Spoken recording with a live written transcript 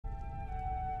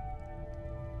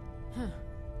Huh.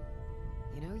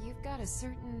 You know, you've got a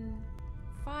certain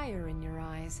fire in your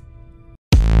eyes.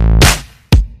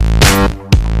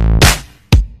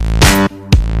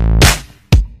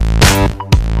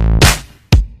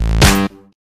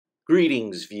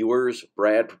 Greetings, viewers.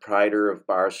 Brad, proprietor of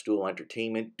Barstool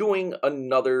Entertainment, doing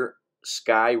another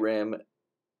Skyrim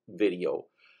video.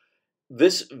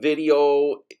 This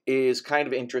video is kind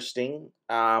of interesting.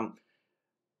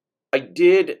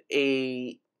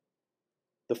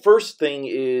 The first thing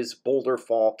is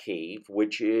Boulderfall Cave,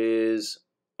 which is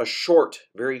a short,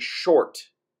 very short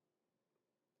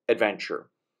adventure.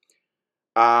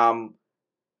 So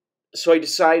I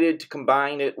decided to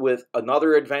combine it with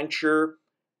another adventure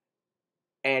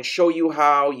and show you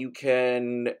how you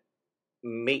can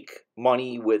make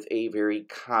money with a very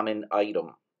common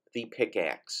item, the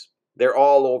pickaxe. They're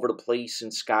all over the place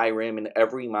in Skyrim, in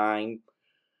every mine.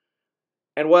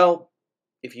 And well,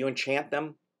 if you enchant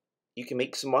them, you can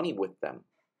make some money with them.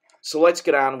 So let's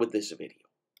get on with this video.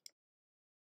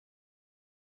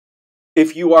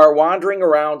 If you are wandering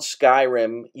around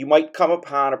Skyrim, you might come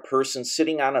upon a person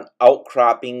sitting on an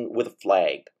outcropping with a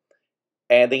flag.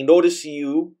 And they notice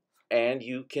you, and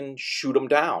you can shoot them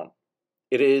down.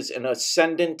 It is an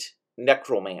ascendant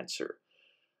necromancer.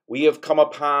 We have come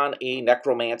upon a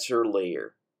necromancer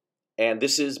lair, and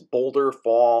this is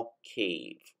Boulderfall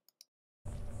Cave.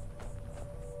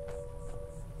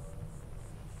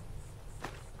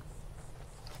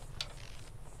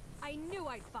 I knew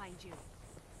I'd find you.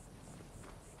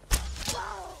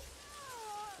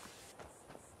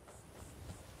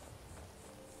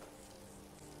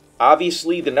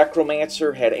 Obviously, the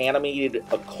necromancer had animated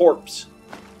a corpse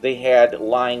they had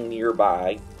lying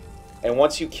nearby, and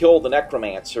once you kill the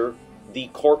necromancer, the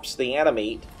corpse they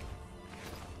animate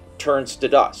turns to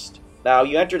dust. Now,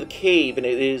 you enter the cave, and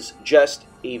it is just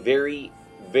a very,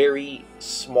 very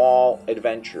small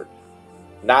adventure.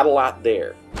 Not a lot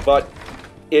there, but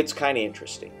it's kind of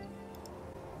interesting.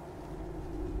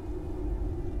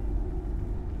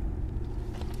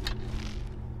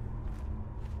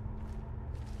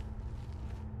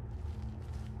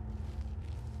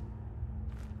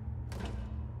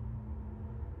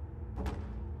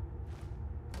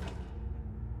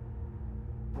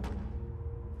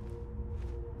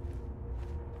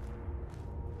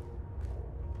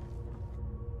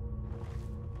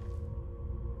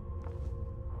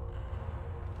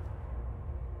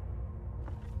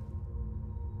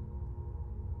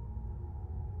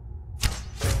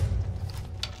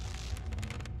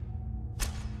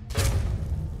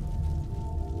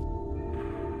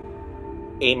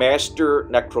 A master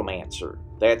necromancer.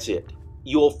 That's it.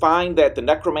 You will find that the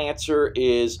necromancer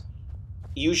is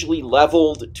usually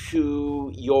leveled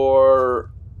to your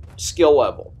skill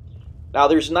level. Now,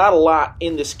 there's not a lot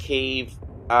in this cave.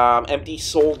 Empty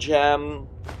soul gem,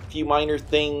 a few minor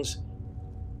things,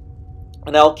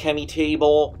 an alchemy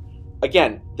table.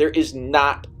 Again, there is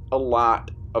not a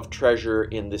lot of treasure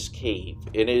in this cave.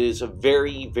 It is a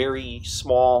very, very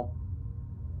small,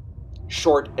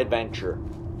 short adventure.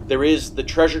 There is the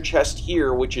treasure chest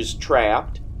here, which is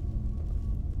trapped.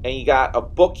 And you got a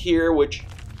book here, which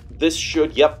this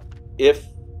should, yep, if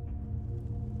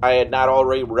I had not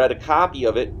already read a copy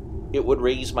of it, it would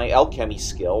raise my alchemy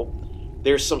skill.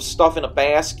 There's some stuff in a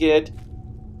basket,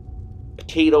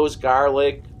 potatoes,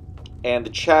 garlic, and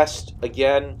the chest,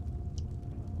 again,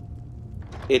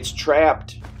 it's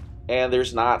trapped, and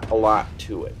there's not a lot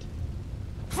to it.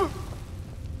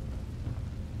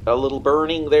 A little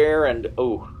burning there, and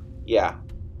oh, yeah.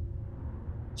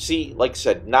 See, like I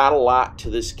said, not a lot to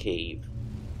this cave.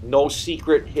 No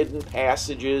secret hidden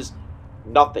passages,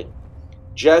 nothing.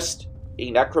 Just a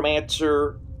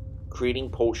necromancer creating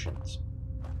potions.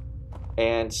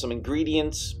 And some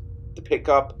ingredients to pick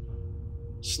up.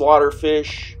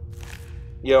 Slaughterfish,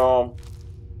 you know,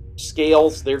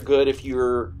 scales, they're good if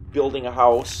you're building a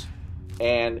house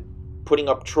and putting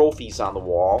up trophies on the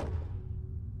wall.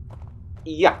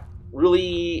 Yeah,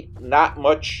 really not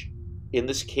much in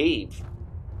this cave.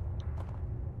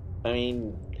 I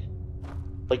mean,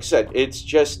 like I said, it's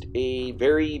just a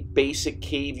very basic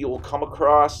cave you'll come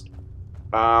across.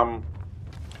 If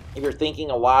you're thinking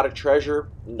a lot of treasure,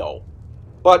 no.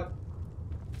 But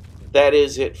that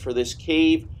is it for this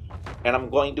cave, and I'm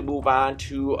going to move on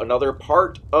to another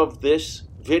part of this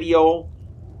video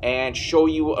and show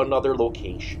you another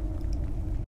location.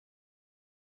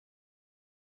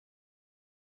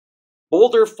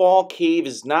 Boulderfall Cave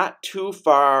is not too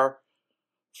far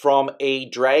from a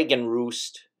dragon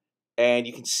roost, and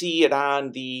you can see it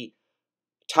on the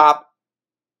top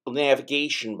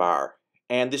navigation bar.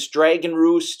 And this dragon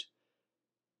roost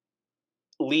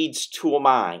leads to a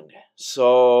mine.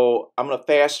 So I'm going to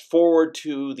fast forward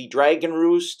to the Dragon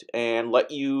Roost and let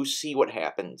you see what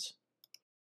happens.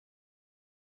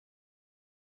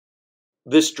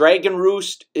 This Dragon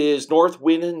Roost is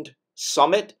Northwind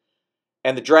Summit,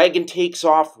 and the dragon takes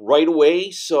off right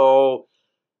away, so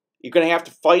you're going to have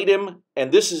to fight him.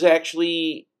 And this is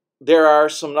actually, there are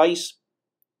some nice,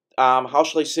 how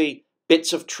shall I say,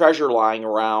 bits of treasure lying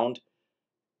around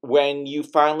when you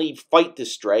finally fight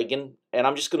this dragon. And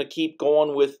I'm just going to keep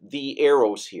going with the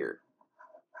arrows here.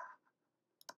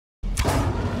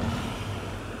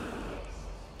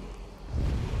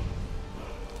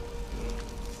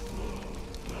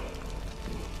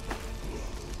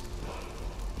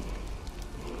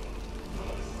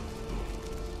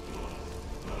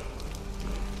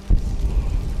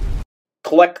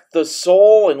 Collect the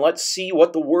soul, and let's see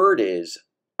what the word is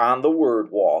on the word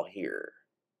wall here.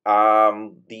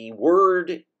 The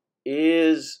word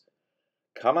is,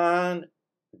 come on,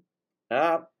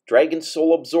 dragon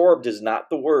soul absorbed is not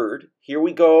the word. Here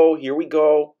we go, here we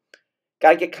go.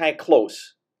 Gotta get kind of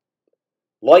close.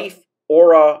 Life,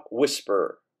 aura,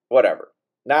 whisper, whatever.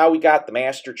 Now we got the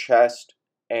master chest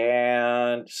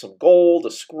and some gold,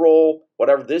 a scroll,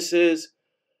 whatever this is.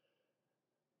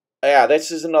 Yeah, this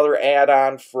is another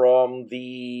add-on from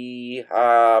the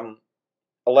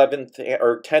 11th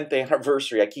or 10th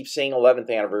anniversary. I keep saying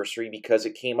 11th anniversary because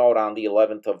it came out on the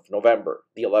 11th of November,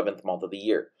 the 11th month of the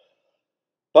year.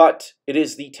 But it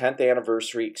is the 10th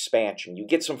anniversary expansion. You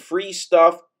get some free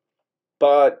stuff,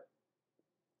 but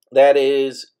that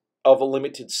is of a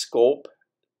limited scope.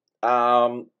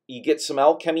 You get some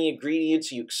alchemy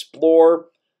ingredients. You explore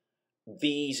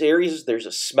these areas. There's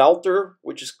a smelter,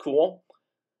 which is cool.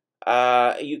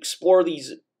 You explore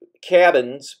these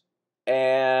cabins,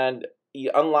 and you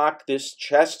unlock this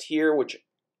chest here, which,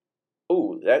 I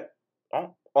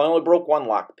only broke one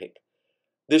lockpick.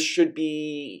 This should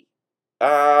be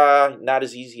not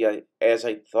as easy as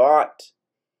I thought.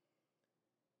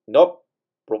 Nope,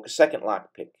 broke a second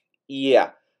lockpick.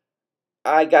 Yeah,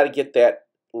 I got to get that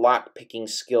lockpicking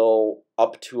skill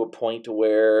up to a point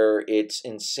where it's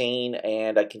insane,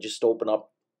 and I can just open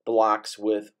up the locks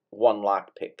with one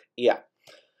lockpick. Yeah,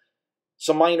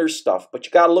 some minor stuff, but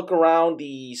you got to look around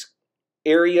these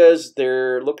areas.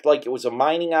 There looked like it was a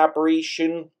mining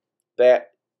operation that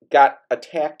got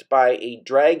attacked by a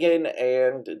dragon,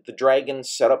 and the dragon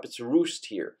set up its roost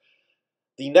here.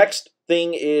 The next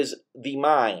thing is the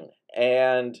mine,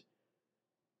 and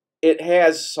it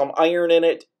has some iron in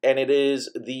it, and it is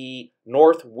the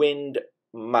Northwind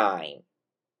mine.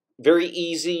 Very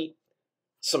easy.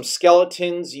 Some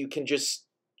skeletons, you can just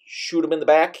shoot them in the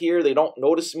back here. They don't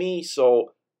notice me,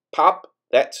 so pop,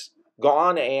 that's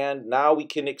gone, and now we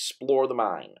can explore the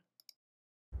mine.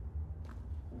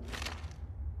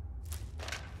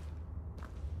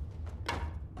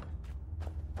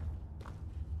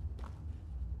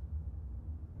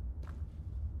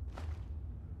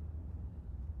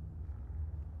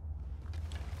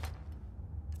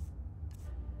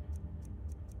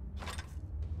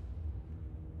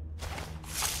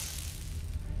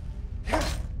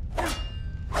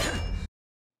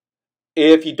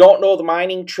 If you don't know the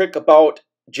mining trick about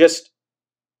just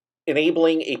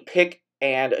enabling a pick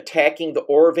and attacking the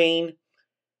ore vein,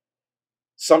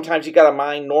 sometimes you gotta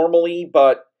mine normally,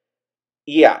 but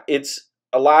yeah, it's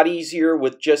a lot easier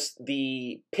with just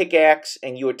the pickaxe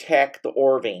and you attack the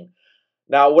ore vein.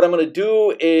 Now what I'm going to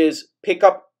do is pick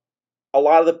up a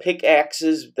lot of the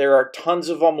pickaxes. There are tons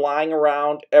of them lying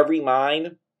around every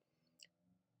mine,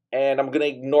 and I'm going to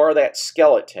ignore that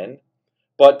skeleton.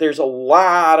 But there's a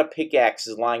lot of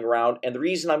pickaxes lying around, and the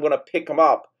reason I'm going to pick them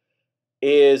up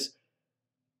is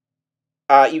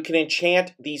you can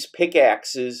enchant these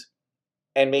pickaxes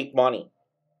and make money.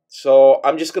 So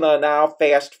I'm just going to now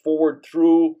fast forward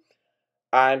through.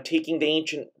 I'm taking the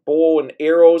ancient bow and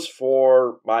arrows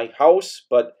for my house,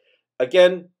 but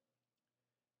again,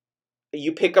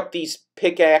 you pick up these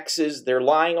pickaxes. They're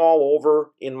lying all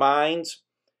over in mines,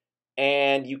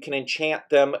 and you can enchant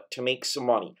them to make some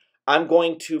money. I'm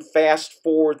going to fast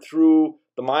forward through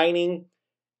the mining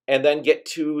and then get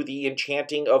to the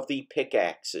enchanting of the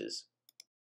pickaxes.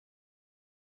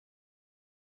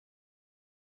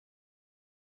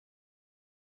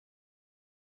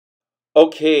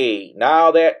 Okay,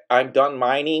 now that I'm done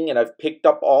mining and I've picked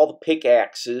up all the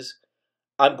pickaxes,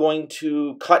 I'm going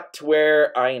to cut to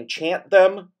where I enchant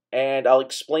them, and I'll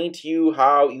explain to you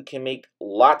how you can make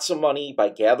lots of money by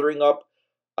gathering up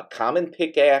a common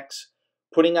pickaxe,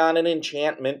 putting on an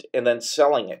enchantment, and then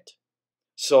selling it.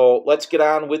 So let's get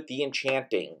on with the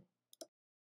enchanting.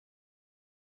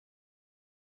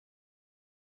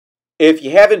 If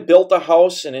you haven't built a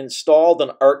house and installed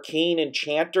an arcane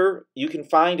enchanter, you can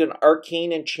find an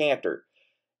arcane enchanter.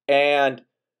 And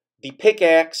the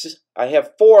pickaxe, I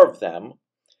have 4 of them.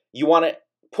 You want to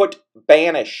put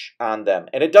banish on them.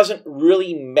 And it doesn't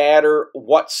really matter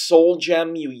what soul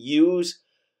gem you use.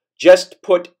 Just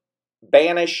put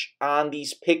banish on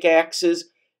these pickaxes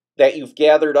that you've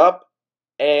gathered up,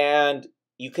 and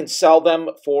you can sell them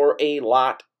for a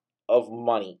lot of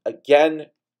money. Again,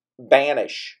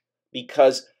 banish,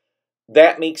 because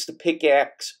that makes the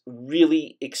pickaxe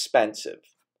really expensive.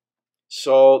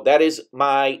 So that is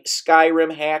my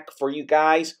Skyrim hack for you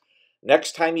guys.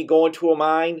 Next time you go into a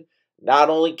mine, not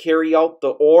only carry out the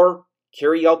ore,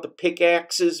 carry out the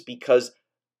pickaxes, because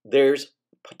there's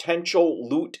potential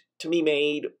loot to be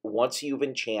made once you've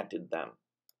enchanted them.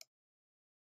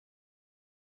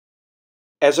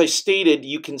 As I stated,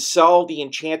 you can sell the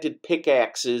enchanted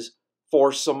pickaxes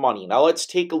for some money. Now let's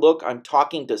take a look. I'm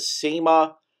talking to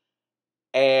Seema.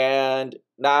 And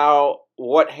now,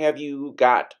 what have you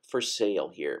got for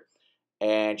sale here?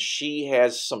 And she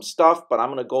has some stuff, but I'm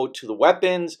going to go to the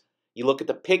weapons. You look at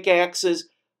the pickaxes,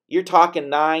 you're talking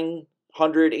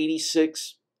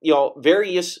 986,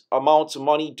 various amounts of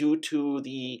money due to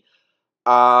the,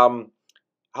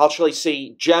 how shall I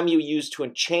say, gem you use to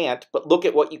enchant. But look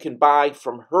at what you can buy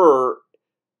from her,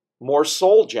 more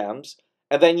soul gems,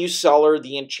 and then you sell her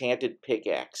the enchanted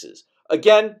pickaxes.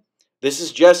 Again, this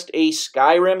is just a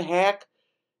Skyrim hack.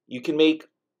 You can make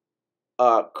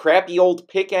a crappy old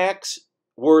pickaxe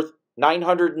worth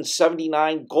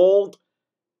 979 gold,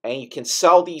 and you can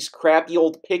sell these crappy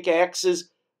old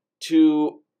pickaxes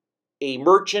to a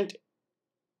merchant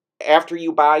after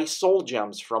you buy soul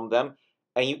gems from them,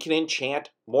 and you can enchant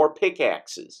more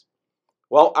pickaxes.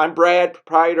 Well, I'm Brad,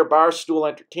 proprietor of Barstool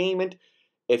Entertainment.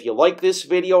 If you like this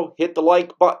video, hit the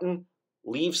like button.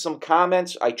 Leave some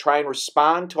comments. I try and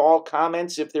respond to all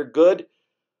comments if they're good.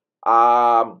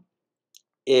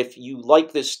 If you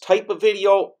like this type of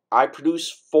video, I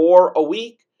produce 4 a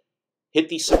week. Hit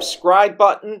the subscribe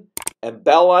button and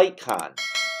bell icon,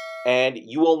 and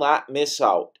you will not miss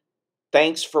out.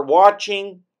 Thanks for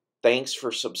watching, thanks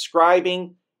for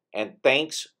subscribing, and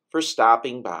thanks for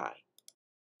stopping by.